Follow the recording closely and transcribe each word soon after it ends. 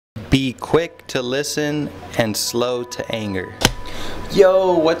Be quick to listen and slow to anger.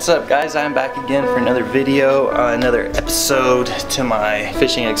 Yo, what's up guys? I'm back again for another video, another episode to my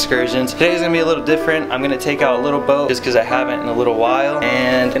fishing excursions. Today's gonna be a little different. I'm gonna take out a little boat just because I haven't in a little while,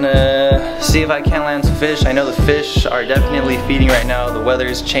 and gonna see if I can land some fish. I know the fish are definitely feeding right now. The weather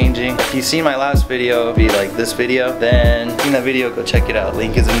is changing. If you've seen my last video, it'll be like this video, then in that video, go check it out.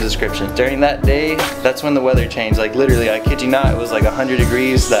 Link is in the description. During that day, that's when the weather changed. Like literally, I kid you not, it was like 100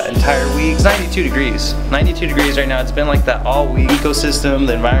 degrees that entire week. It's 92 degrees. 92 degrees right now. It's been like that all week. Ecosystem,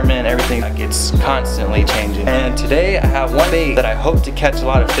 the environment, everything, like it's constantly changing. And today I have one bait that I hope to catch a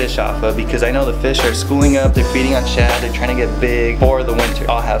lot of fish off of, because I know the fish are schooling up, they're feeding on shad, they're trying to get big for the winter.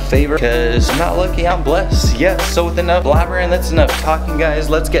 I'll have favor because I'm not lucky, I'm blessed. Yes, so with enough blabbering, that's enough talking guys,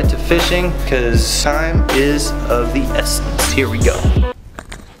 let's get to fishing because time is of the essence. Here we go.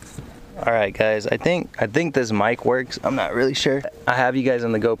 Alright guys, I think this mic works. I'm not really sure. I have you guys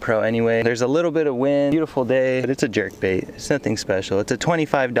on the GoPro anyway. There's a little bit of wind, beautiful day, but it's a jerk bait. It's nothing special. It's a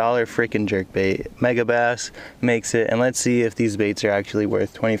 $25 freaking jerk bait. Megabass makes it, and let's see if these baits are actually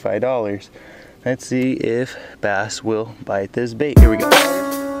worth $25. Let's see if bass will bite this bait. Here we go.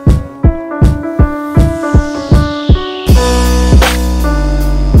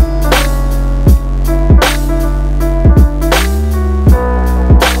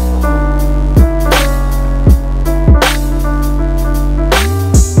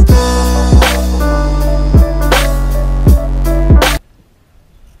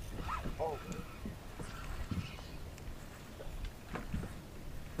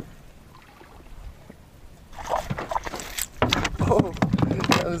 Oh,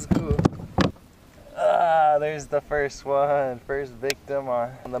 that was cool. Ah, there's the first one. First victim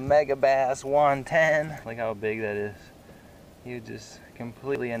on the Megabass 110. Look how big that is. You just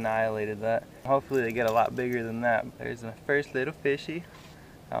completely annihilated that. Hopefully they get a lot bigger than that. There's the first little fishy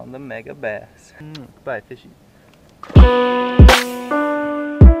on the Megabass. Bye, fishy.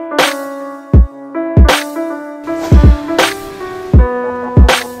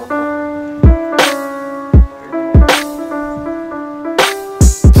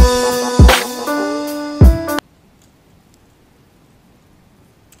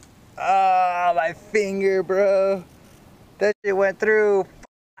 Ah, my finger, bro. That shit went through.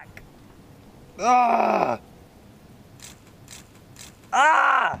 Fuck. Ah!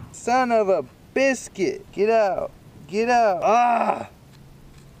 Ah! Son of a biscuit. Get out. Get out. Ah!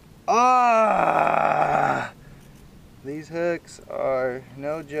 Ah! These hooks are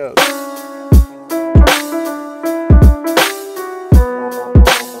no joke.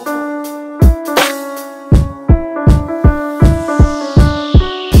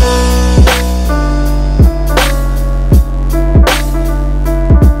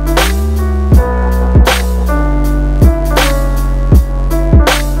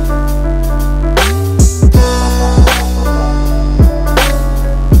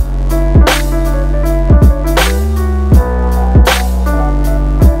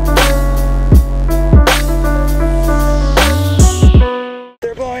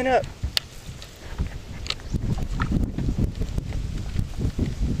 Up.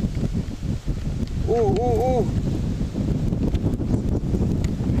 Ooh, ooh, ooh.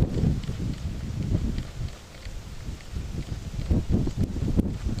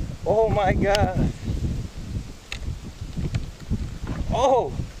 Oh my God.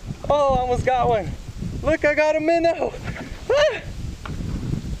 Oh, oh, I almost got one. Look, I got a minnow. Ah!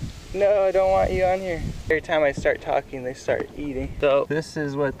 No, I don't want you on here. Every time I start talking, they start eating. So this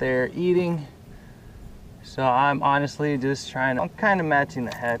is what they're eating. So I'm honestly just trying to, I'm kind of matching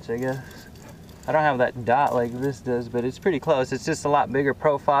the hatch, I guess. I don't have that dot like this does, but it's pretty close. It's just a lot bigger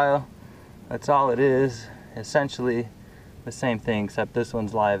profile. That's all it is. Essentially the same thing, except this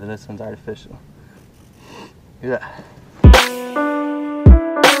one's live and this one's artificial. Look at that.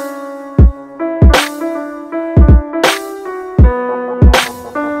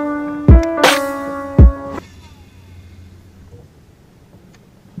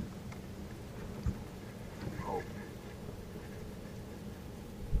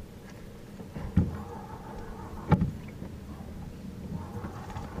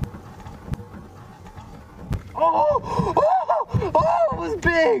 Oh, oh, oh, it was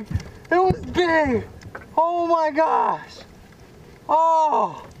big. It was big. Oh my gosh.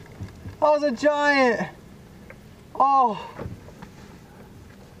 Oh, that was a giant. Oh,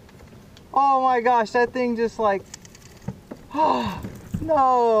 oh my gosh, that thing just like, oh,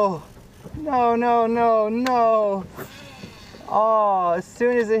 no, no, no, no, no. Oh, as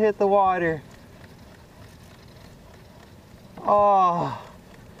soon as it hit the water. Oh.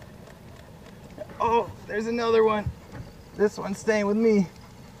 Oh, there's another one. This one's staying with me.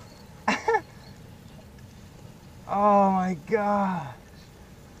 Oh my god.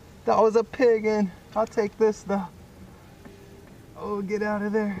 That was a piggin'. I'll take this though. Oh, get out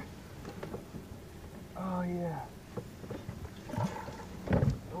of there. Oh yeah.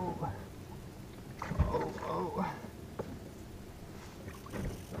 Oh. Oh, oh.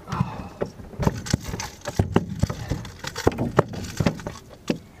 Oh.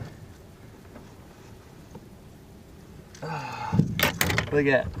 Look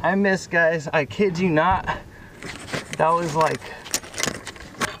at, I missed, guys. I kid you not. That was like,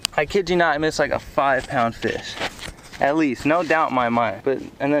 I kid you not, I missed like a 5-pound fish. At least, no doubt in my mind. But,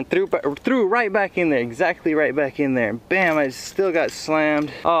 and then threw right back in there, exactly right back in there. Bam, I still got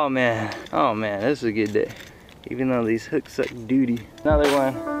slammed. Oh man, this is a good day. Even though these hooks suck duty. Another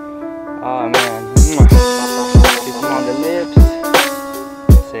one. Oh man. Kiss them on the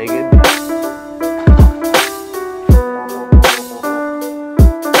lips. Say goodbye.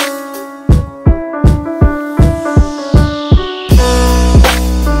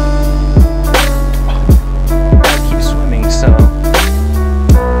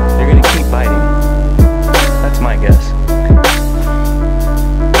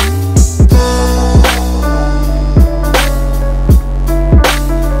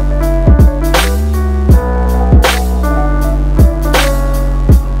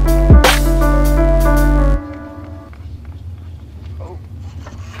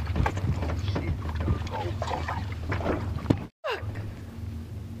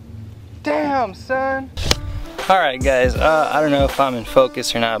 Damn, son. Alright guys, I don't know if I'm in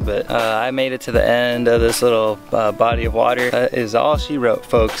focus or not, but I made it to the end of this little body of water. That is all she wrote,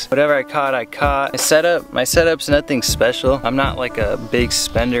 folks. Whatever I caught, I caught. My setup's nothing special. I'm not like a big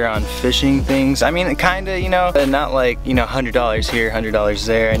spender on fishing things. I mean, kinda, you know, but not like, you know, $100 here, $100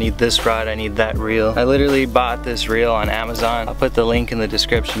 there. I need this rod, I need that reel. I literally bought this reel on Amazon. I'll put the link in the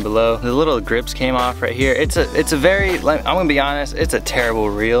description below. The little grips came off right here. It's a very, I'm gonna be honest, it's a terrible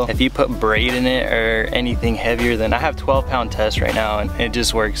reel. If you put braid in it or anything heavy, than I have 12-pound test right now, and it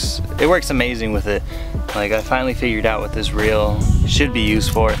just works. It works amazing with it. Like, I finally figured out what this reel should be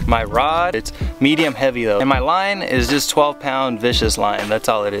used for. My rod, it's medium heavy though, and my line is just 12-pound vicious line. That's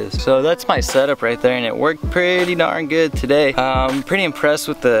all it is. So that's my setup right there, and it worked pretty darn good today. I'm pretty impressed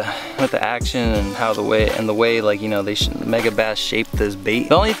with the action and how the way like, you know, Megabass shaped this bait.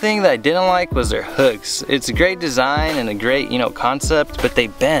 The only thing that I didn't like was their hooks. It's a great design and a great, you know, concept, but they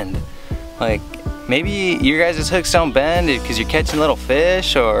bend. Like, maybe your guys' hooks don't bend because you're catching little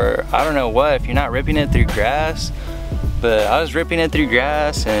fish, or I don't know what, if you're not ripping it through grass. But I was ripping it through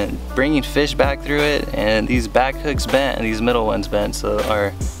grass and bringing fish back through it, and these back hooks bent and these middle ones bent,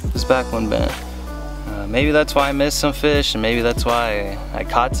 or this back one bent. Maybe that's why I missed some fish, and maybe that's why I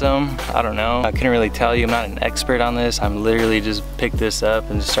caught some. I don't know. I couldn't really tell you. I'm not an expert on this. I'm literally just picked this up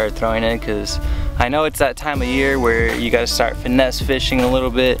and just started throwing it because I know it's that time of year where you gotta start finesse fishing a little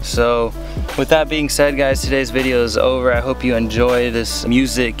bit. So with that being said, guys, today's video is over. I hope you enjoy this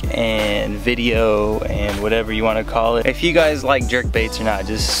music and video and whatever you want to call it. If you guys like jerk baits or not,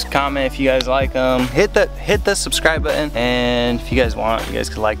 just comment if you guys like them. Hit the subscribe button, and if you guys want, you guys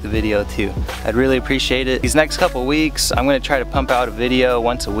could like the video too. I'd really appreciate it. These next couple weeks, I'm gonna try to pump out a video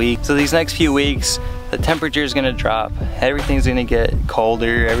once a week. So these next few weeks, the temperature is gonna drop. Everything's gonna get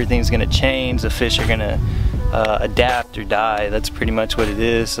colder. Everything's gonna change. The fish are gonna adapt or die. That's pretty much what it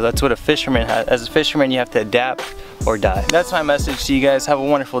is. So that's what a fisherman has. As a fisherman, you have to adapt or die. That's my message to you guys. Have a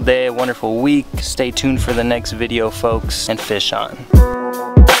wonderful day, a wonderful week. Stay tuned for the next video, folks, and fish on.